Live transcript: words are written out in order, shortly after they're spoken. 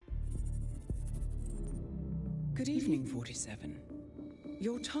Good evening, 47.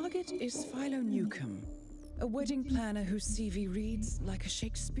 Your target is Philo Newcombe, a wedding planner whose CV reads like a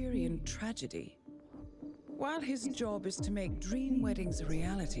Shakespearean tragedy. While his job is to make dream weddings a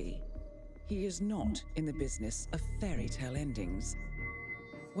reality, he is not in the business of fairy tale endings.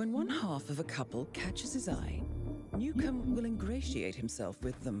 When one half of a couple catches his eye, Newcombe will ingratiate himself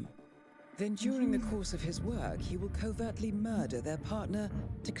with them. Then during the course of his work, he will covertly murder their partner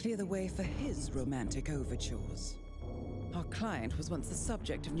to clear the way for his romantic overtures. Our client was once the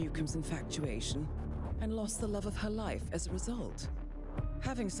subject of Newcombe's infatuation and lost the love of her life as a result.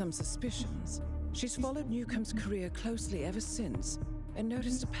 Having some suspicions, she's followed Newcombe's career closely ever since and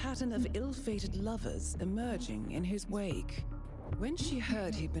noticed a pattern of ill-fated lovers emerging in his wake. When she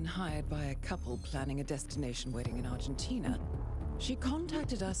heard he'd been hired by a couple planning a destination wedding in Argentina, she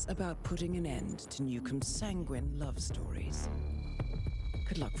contacted us about putting an end to Newcombe's sanguine love stories.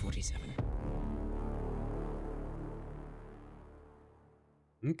 Good luck, 47.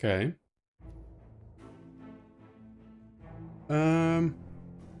 Okay.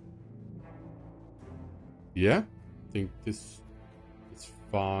 Yeah, I think this is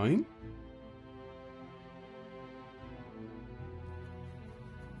fine.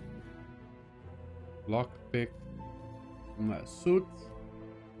 Lockpick. Suit.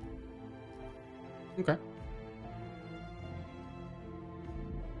 Okay.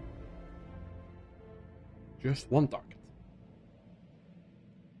 Just one target.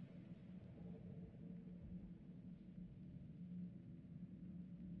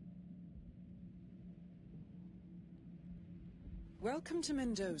 Welcome to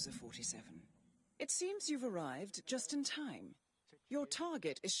Mendoza, 47. It seems you've arrived just in time. Your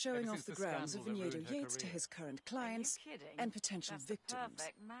target is showing off the grounds of Vinedo Yates to his current clients and potential victims,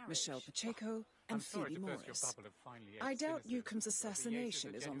 Michelle Pacheco and Phoebe Morris. I doubt Newcombe's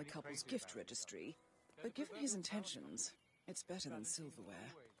assassination is on the couple's gift registry, but given his intentions, it's better than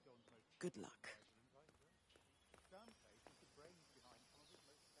silverware. Good luck.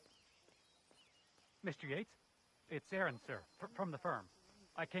 Mr. Yates? It's Aaron, sir, from the firm.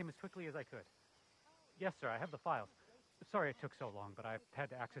 I came as quickly as I could. Yes, sir, I have the files. Sorry it took so long, but I had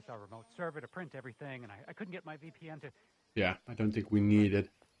to access our remote server to print everything, and I couldn't get my VPN to... Yeah, I don't think we need it.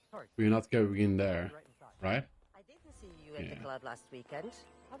 We're not going in there, right? I didn't see you at the club last weekend.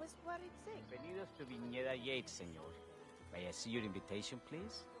 I was worried sick. Bienvenidos to Viñeda Yates, señor. May I see your invitation,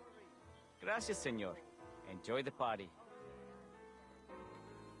 please? Gracias, señor. Enjoy the party.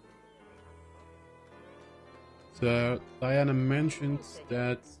 So, Diana mentioned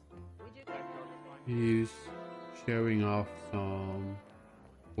that he's showing off some,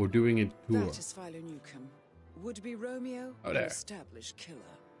 or doing a tour. That is Philo Newcombe, would-be Romeo, Oh, an there. established killer.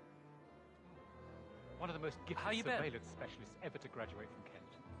 One of the most gifted surveillance specialists ever to graduate from Kent.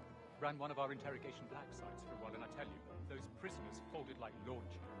 Ran one of our interrogation black sites for a while, and I tell you, those prisoners folded like lawn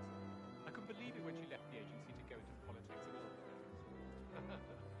chairs. I couldn't believe it when she left the agency to go into politics and all.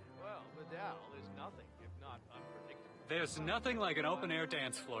 Well, Vidal is nothing if not unpredictable. There's nothing like an open-air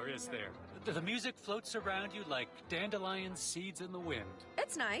dance floor, is there? The music floats around you like dandelion seeds in the wind.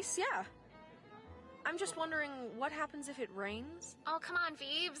 It's nice, yeah. I'm just wondering, what happens if it rains? Oh, come on,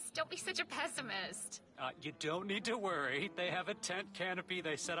 Phoebes. Don't be such a pessimist. You don't need to worry. They have a tent canopy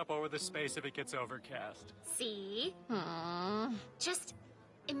they set up over the space if it gets overcast. See? Just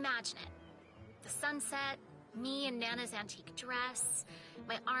imagine it. The sunset, me in Nana's antique dress,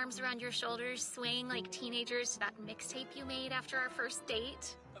 my arms around your shoulders swaying like teenagers to that mixtape you made after our first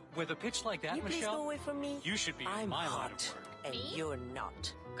date. With a pitch like that, You please Michelle, go away from me. you should be in I'm my line hot, of work. and Me? you're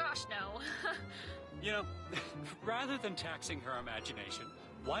not. Gosh, no. You know, rather than taxing her imagination,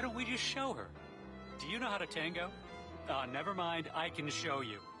 why don't we just show her? Do you know how to tango? Never mind, I can show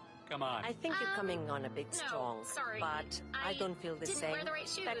you. Come on. I think you're coming on a bit no, strong, sorry. but I don't feel the didn't same. wear the right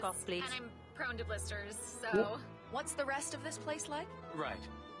shoes, Back off, please. and I'm prone to blisters, so... What's the rest of this place like? Right.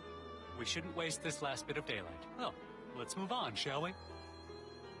 We shouldn't waste this last bit of daylight. Well, let's move on, shall we?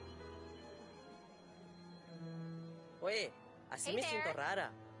 Oye, así Hey me there. siento rara.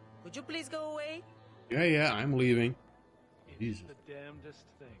 Could you please go away? Yeah, I'm leaving. It's Jesus. the damnedest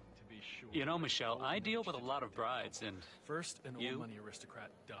thing, to be sure. You know, Michelle, I deal with a lot of brides, and First, an You old money aristocrat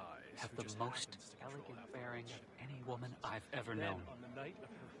dies. have who the just most happens to control elegant half of bearing fortune. of any woman I've ever Then, known. on the night of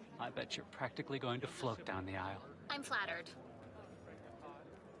her I bet you're practically going to float down the aisle. I'm flattered.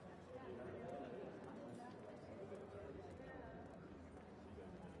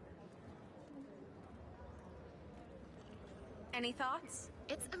 Any thoughts?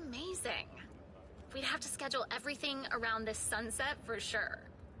 It's amazing. We'd have to schedule everything around this sunset for sure.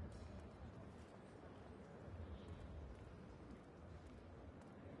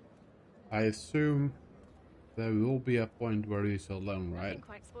 I assume there will be a point where he's alone, right? Nothing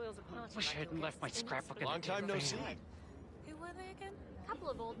quite spoils a party Wish I like hadn't a left my guest. scrapbook in the Long time no see. Who were they again? A couple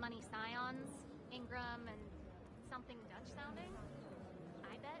of old money scions, Ingram and something Dutch sounding.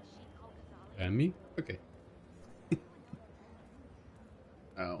 I bet she'd call Gonzalez. And me? Okay.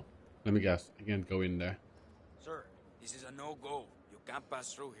 Oh, let me guess. I can't go in there. Sir, this is a no-go. You can't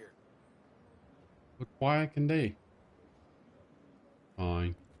pass through here. But why can they?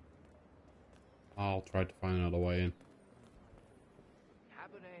 Fine. I'll try to find another way in.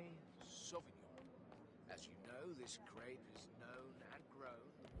 Cabernet Sauvignon. As you know, this grape is known and grown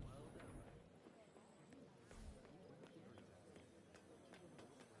well known.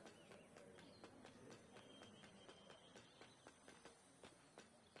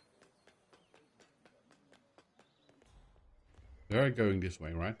 They're going this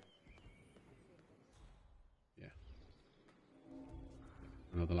way, right? Yeah.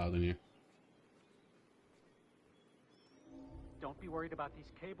 I'm not allowed in here. Don't be worried about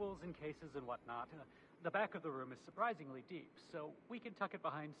these cables and cases and whatnot. The back of the room is surprisingly deep, so we can tuck it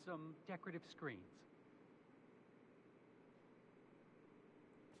behind some decorative screens.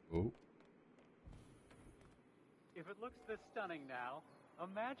 Oh. If it looks this stunning now,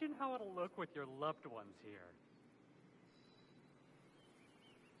 imagine how it'll look with your loved ones here.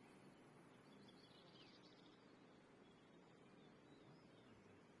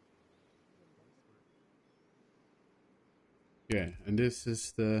 Yeah, and this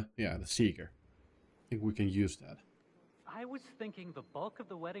is the Seeker. I think we can use that. I was thinking the bulk of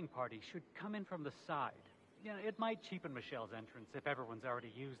the wedding party should come in from the side. You know, it might cheapen Michelle's entrance if everyone's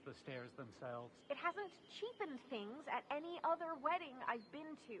already used the stairs themselves. It hasn't cheapened things at any other wedding I've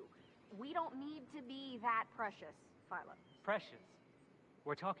been to. We don't need to be that precious, Philo. Precious.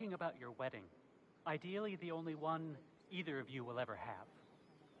 We're talking about your wedding. Ideally, the only one either of you will ever have.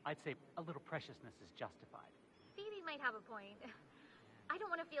 I'd say a little preciousness is justified. Phoebe might have a point. I don't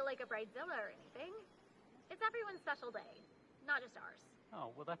want to feel like a bridezilla or anything. It's everyone's special day, not just ours.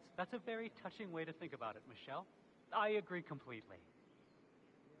 Oh, well, that's a very touching way to think about it, Michelle. I agree completely.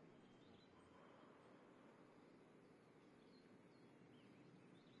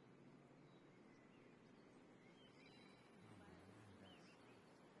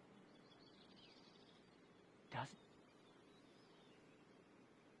 Does it?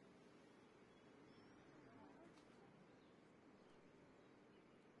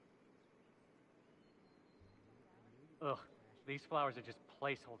 Ugh, these flowers are just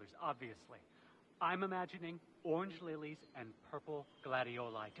placeholders, obviously. I'm imagining orange lilies and purple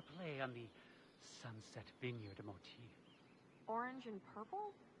gladioli to play on the sunset vineyard motif. Orange and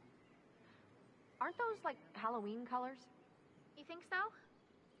purple? Aren't those like Halloween colors? You think so?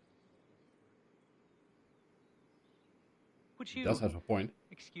 Would you He does have a point.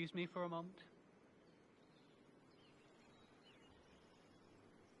 excuse me for a moment?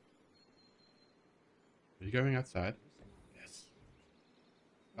 Are you going outside? Yes.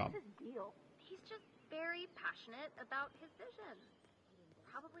 Come. What's his deal? He's just very passionate about his vision.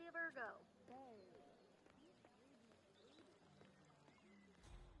 Probably a Virgo.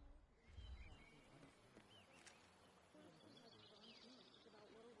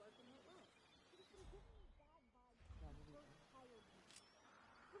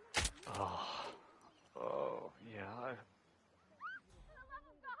 Oh, yeah. For the love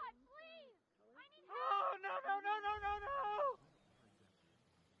of God, please! I need help! Oh, no!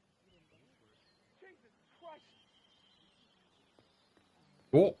 Jesus Christ!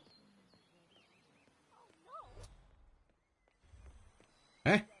 Oh. Eh?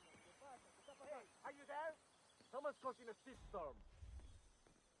 Hey, are you there? Someone's causing a steep storm.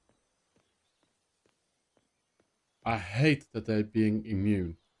 I hate that they're being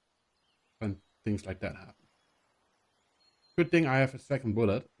immune when things like that happen. Good thing I have a second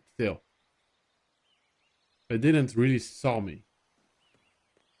bullet, still. They didn't really saw me.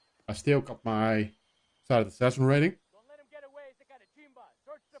 I still got my silent assassin rating. Don't let him get away. It's a kind of chimba.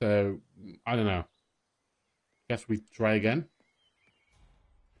 Search the So, I don't know. Guess we try again.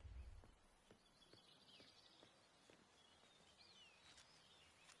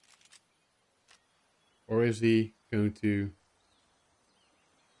 Or is he going to...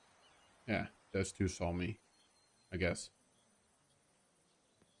 Yeah, those two saw me, I guess.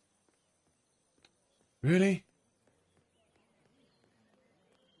 Really?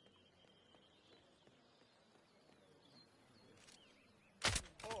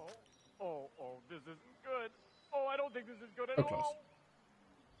 Oh, this isn't good. Oh, I don't think this is good at So close. all.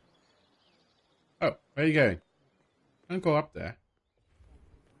 Oh, where are you going? Don't go up there.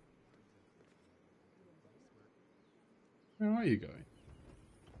 Where are you going?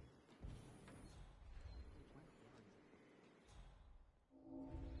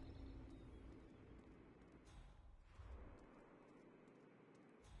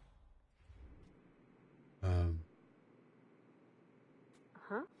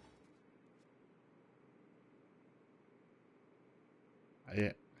 Huh?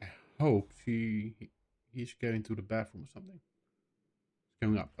 I hope he's going to the bathroom or something. It's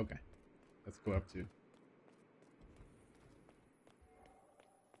going up. Okay. Let's go up too.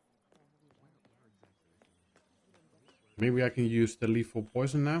 Maybe I can use the lethal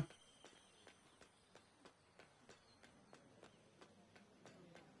poison now.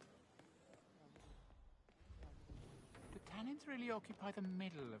 The tannins really occupy the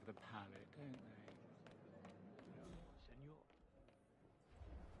middle of the palate, don't they?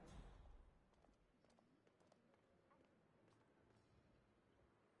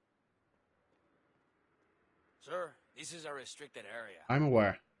 Sir, this is a restricted area. I'm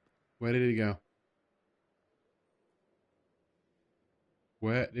aware. Where did he go?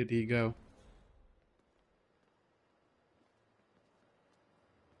 Where did he go?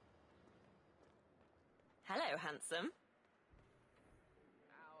 Hello, handsome.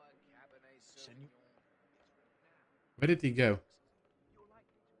 Where did he go?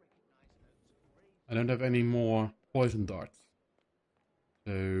 I don't have any more poison darts.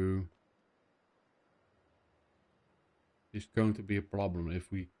 So it's going to be a problem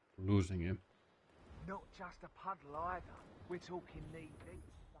if we're losing him. Not just a puddle either. We're talking knee deep.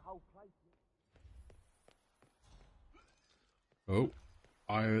 The whole place. Oh,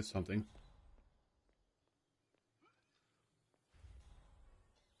 I heard something.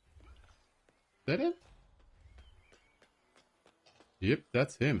 Is that it? Yep,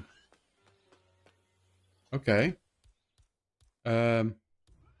 that's him. Okay. I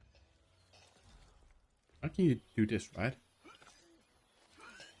can you do this, right?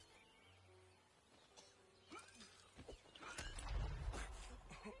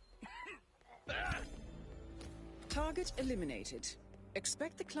 Target eliminated.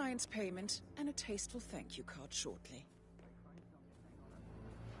 Expect the client's payment and a tasteful thank you card shortly.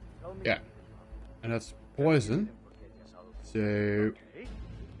 Yeah. And that's poison. So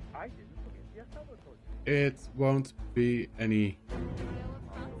it won't be any...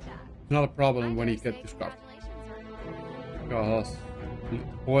 not a problem when he gets discovered. Because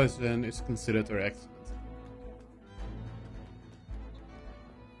poison is considered an accident.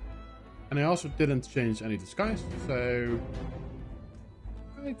 And I also didn't change any disguise, so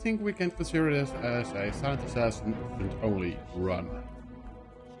I think we can consider this as a silent assassin and only run.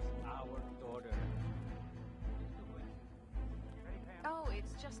 Oh,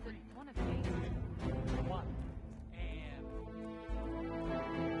 it's just that one of these. What?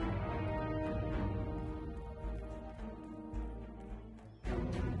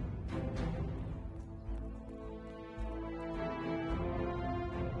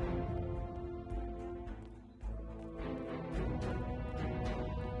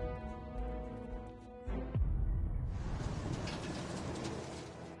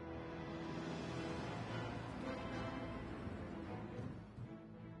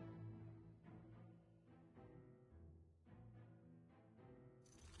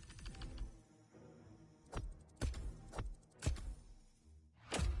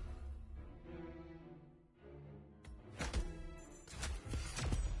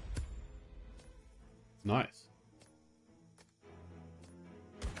 Nice.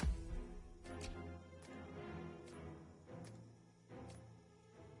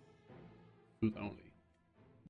 Food only.